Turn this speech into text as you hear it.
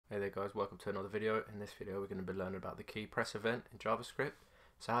Hey there guys, welcome to another video. In this video we're going to be learning about the KEYPRESS event in JavaScript.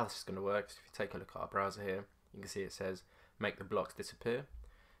 So how this is going to work is if you take a look at our browser here, you can see it says make the blocks disappear.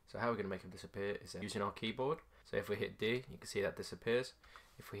 So how we're going to make them disappear is using our keyboard. So if we hit D, you can see that disappears.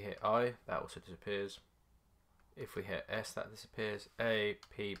 If we hit I, that also disappears. If we hit S, that disappears. A,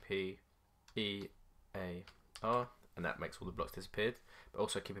 P, P, E, A, R, and that makes all the blocks disappeared. But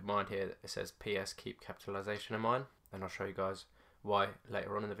also keep in mind here that it says PS, keep capitalization in mind, and I'll show you guys why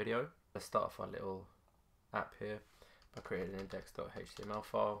later on in the video. Let's start off our little app here by creating an index.html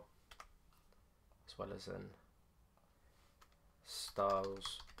file as well as an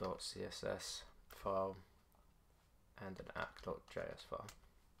styles.css file and an app.js file,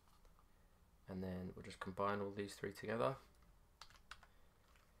 and then we'll just combine all these three together.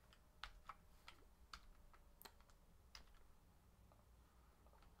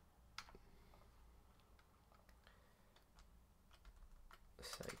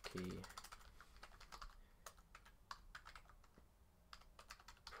 Say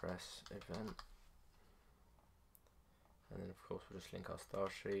KEYPRESS Event, and then of course we'll just link our style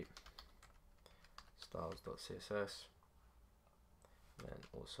sheet, styles.css, and then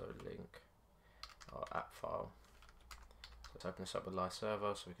also link our app file. So let's open this up with live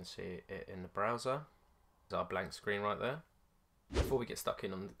server so we can see it in the browser. There's our blank screen right there. Before we get stuck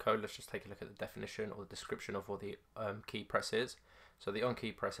in on the code, let's just take a look at the definition or the description of what the KEYPRESS is. So the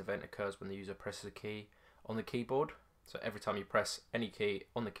onKEYPRESS event occurs when the user presses a key on the keyboard. So every time you press any key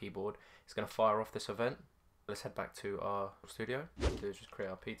on the keyboard, it's going to fire off this event. Let's head back to our studio. What we'll do is just create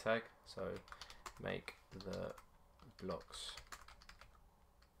our p tag. So make the blocks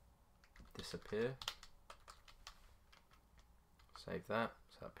disappear. Save that,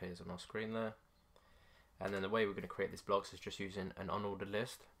 so that appears on our screen there. And then the way we're going to create these blocks is just using an unordered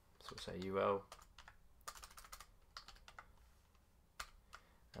list. So we'll say UL,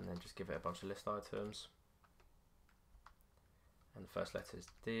 and then just give it a bunch of list items. And the first letter is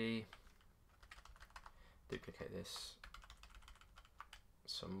D. Duplicate this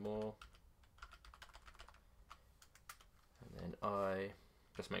some more. And then I,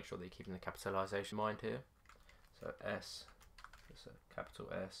 just make sure that you're keeping the capitalization in mind here. So S, just a capital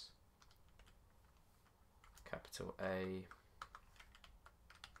S, capital A,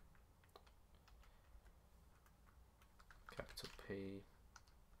 capital P,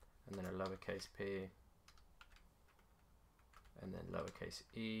 and then a lowercase p, and then lowercase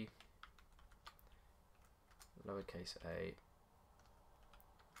e, lowercase a,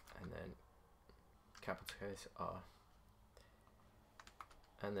 and then capital case R.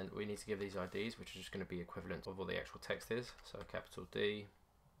 And then we need to give these IDs, which are just going to be equivalent of what the actual text is. So capital D,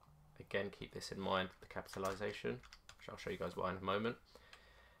 again keep this in mind, the capitalization, which I'll show you guys why in a moment.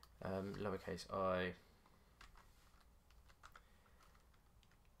 Lowercase I,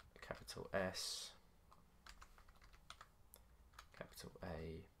 capital S, capital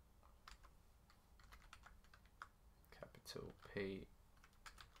A, capital P,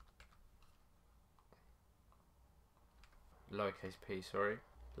 lowercase p, sorry,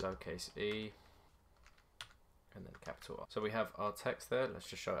 lowercase e, and then capital R. So we have our text there. Let's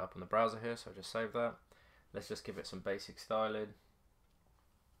just show it up on the browser here, so just save that. Let's just give it some basic styling.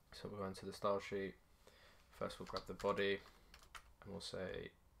 So we'll go into the style sheet. First we'll grab the body and we'll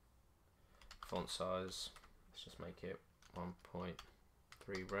say font size, let's just make it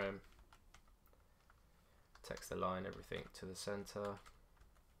 1.3 rem. Text align everything to the center.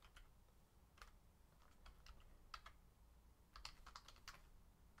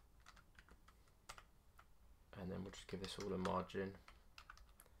 And then we'll just give this all a margin,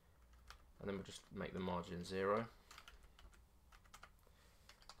 and then we'll just make the margin 0,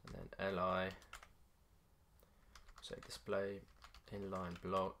 and then li, say display inline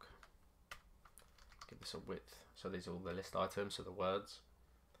block, give this a width, so these are all the list items, so the words,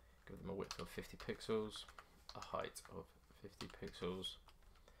 give them a width of 50 pixels, a height of 50 pixels,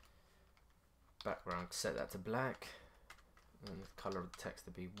 background, set that to black, and the color of the text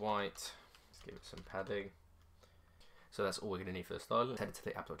to be white. Let's give it some padding. So that's all we're going to need for the styling. Head to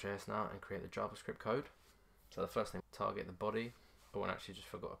the app.js now and create the JavaScript code. So the first thing, target the body. Oh, and actually just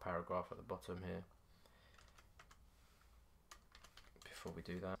forgot a paragraph at the bottom here. Before we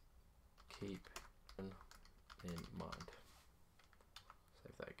do that, keep in mind.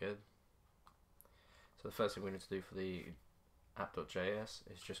 Save that again. So the first thing we need to do for the app.js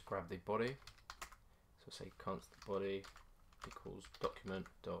is just grab the body. So say const body equals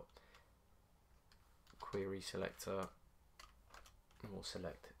document.query selector. And we'll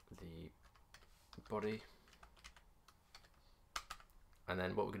select the body, and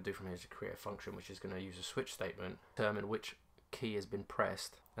then what we're going to do from here is to create a function which is going to use a switch statement to determine which key has been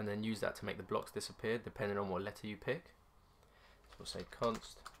pressed, and then use that to make the blocks disappear depending on what letter you pick. So we'll say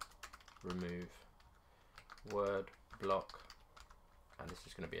const remove word block, and this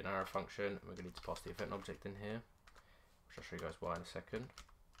is going to be an arrow function, and we're going to need to pass the event object in here, which I'll show you guys why in a second,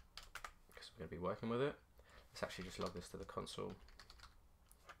 because we're going to be working with it. Let's actually just log this to the console,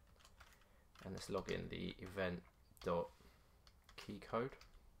 and let's log in the event dot key code,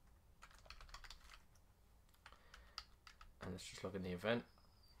 and let's just log in the event,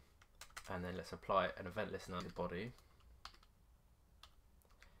 and then let's apply an event listener to the body.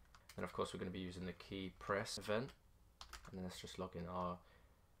 And of course we're going to be using the KEYPRESS event, and then let's just log in our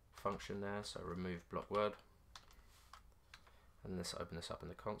function there, so remove block word, and let's open this up in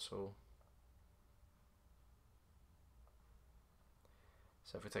the console.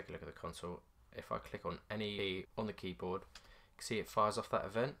 So if we take a look at the console, if I click on any key on the keyboard, you can see it fires off that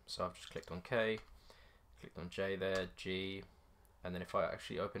event. So I've just clicked on K, clicked on J there, G, and then if I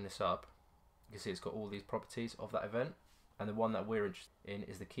actually open this up, you can see it's got all these properties of that event, and the one that we're interested in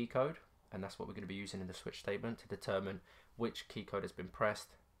is the key code, and that's what we're going to be using in the switch statement to determine which key code has been pressed,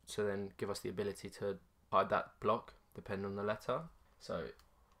 to then give us the ability to hide that block depending on the letter. So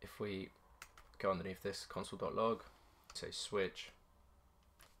if we go underneath this console.log, say switch,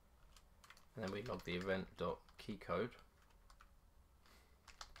 and then we log the event.keycode,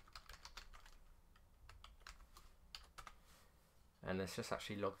 and let's just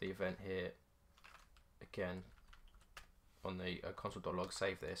actually log the event here again on the console.log,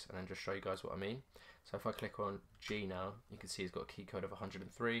 save this, and then just show you guys what I mean. So if I click on G now, you can see it's got a key code of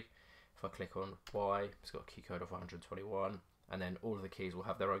 103. If I click on Y, it's got a key code of 121, and then all of the keys will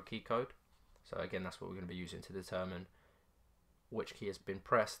have their own key code. So again, that's what we're going to be using to determine which key has been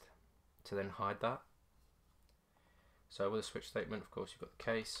pressed, to then hide that. So with a switch statement, of course, you've got the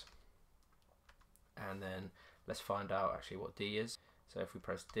case, and then let's find out actually what D is. So if we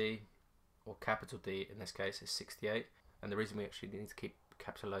press D, or capital D in this case, is 68. And the reason we actually need to keep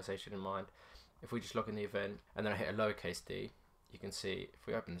capitalization in mind, if we just log in the event and then I hit a lowercase d, you can see if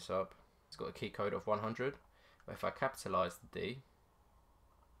we open this up, it's got a key code of 100. But if I capitalize the D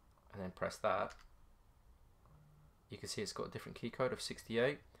and then press that, you can see it's got a different key code of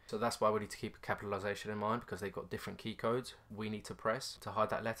 68. So that's why we need to keep capitalization in mind, because they've got different key codes we need to press to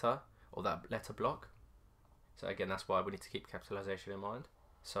hide that letter or that letter block. So again, that's why we need to keep capitalization in mind.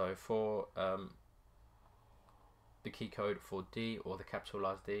 So for the key code for D, or the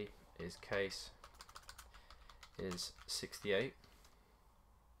capitalized D, is case is 68.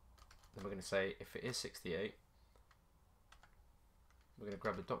 Then we're going to say if it is 68, we're going to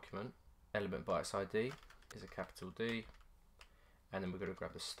grab the document, element by its ID is a capital D, and then we're going to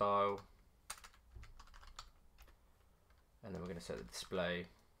grab the style, and then we're going to set the display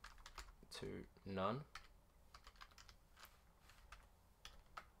to none.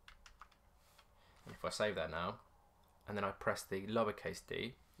 And if I save that now, and then I press the lowercase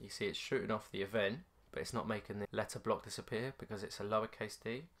d, you see it's shooting off the event, but it's not making the letter block disappear because it's a lowercase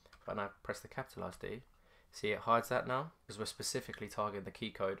d. If I now press the capitalized D, see it hides that now, because we're specifically targeting the key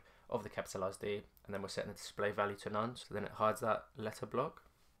code of the capitalized D, and then we're setting the display value to none, so then it hides that letter block.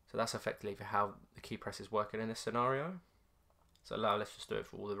 So that's effectively for how the key press is working in this scenario. So now let's just do it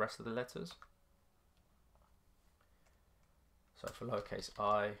for all the rest of the letters. So for lowercase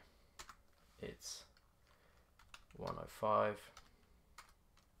I, it's 105,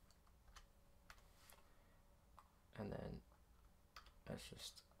 and then let's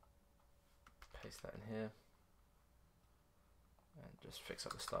just paste that in here and just fix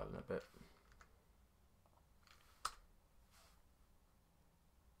up the styling a bit.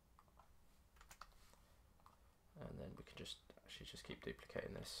 And then we can just actually just keep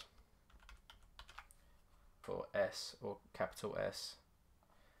duplicating this. For S, or capital S,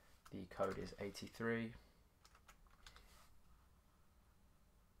 the code is 83.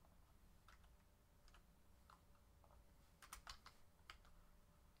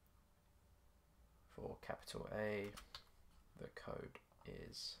 For capital A, the code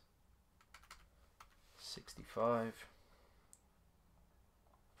is 65.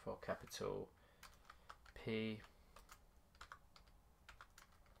 For capital P,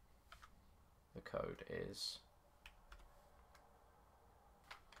 the code is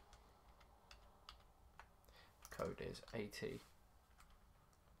 80.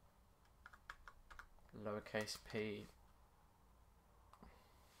 Lowercase p,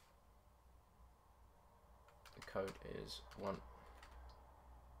 the code is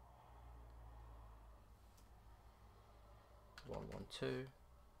 112.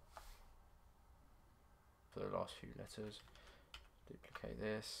 For the last few letters, duplicate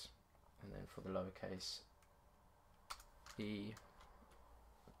this, and then for the lowercase E.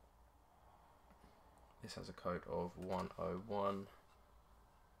 This has a code of 101.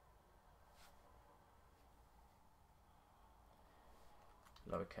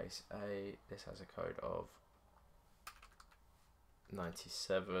 Lowercase a, this has a code of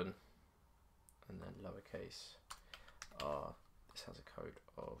 97, and then lowercase r, this has a code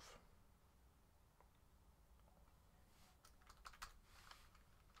of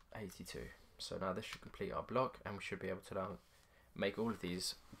 82. So now this should complete our block, and we should be able to now make all of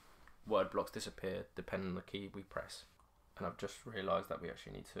these word blocks disappear depending on the key we press. And I've just realized that we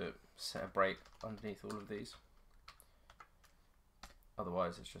actually need to set a break underneath all of these,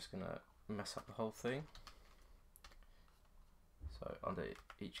 otherwise it's just gonna mess up the whole thing. So under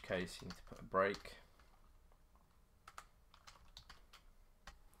each case you need to put a break.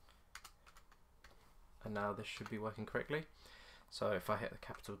 And now this should be working correctly. So if I hit the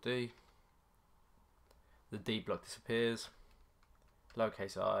capital D, the D block disappears,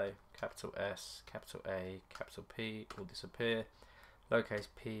 lowercase I, capital S, capital A, capital P all disappear, lowercase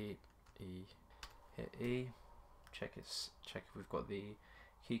p, E, hit E, check if we've got the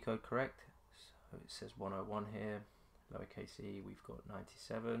key code correct. So it says 101 here, lowercase e we've got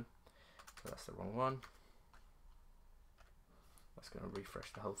 97, so that's the wrong one. That's going to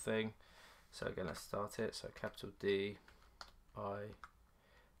refresh the whole thing. So again, let's start it. So capital D, I,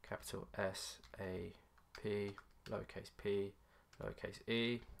 capital S, A, P, lowercase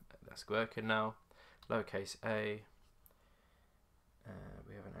e, that's working now. Lowercase a,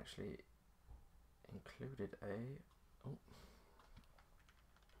 we haven't actually included a. Oh.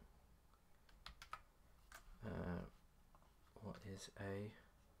 What is a?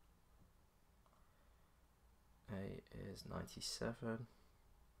 A is 97.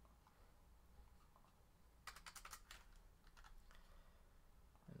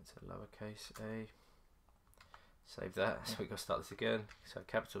 It's a lowercase a. Save that. So we got to start this again. So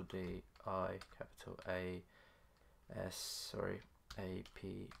capital D, I, capital A, S, sorry, A,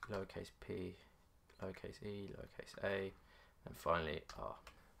 P, lowercase e, lowercase a, and finally R.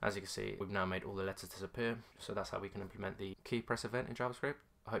 As you can see, we've now made all the letters disappear. So that's how we can implement the KEYPRESS event in JavaScript.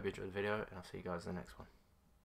 I hope you enjoyed the video, and I'll see you guys in the next one.